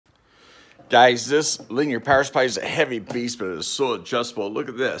Guys, this linear power supply is a heavy beast, but it is so adjustable. Look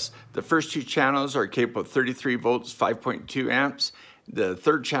at this. The first two channels are capable of 33 volts, 5.2 amps. The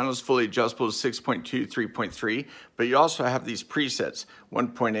third channel is fully adjustable to 6.2, 3.3. But you also have these presets,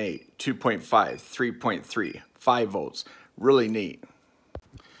 1.8, 2.5, 3.3, 5 volts. Really neat.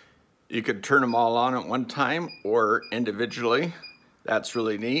 You could turn them all on at one time or individually. That's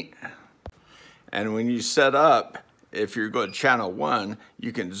really neat. And when you set up, if you go to channel 1,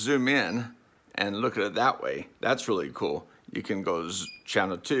 you can zoom in and look at it that way. That's really cool. You can go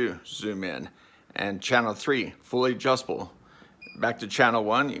channel 2, zoom in, and channel 3, fully adjustable. Back to channel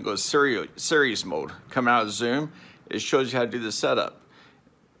 1, you go series mode. Come out of zoom, it shows you how to do the setup.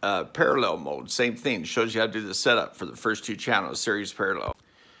 Parallel mode, same thing, shows you how to do the setup for the first two channels, series parallel.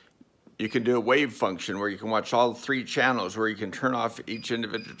 You can do a wave function where you can watch all 3 channels, where you can turn off each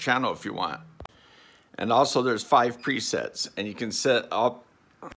individual channel if you want. And also there's 5 presets, and you can set up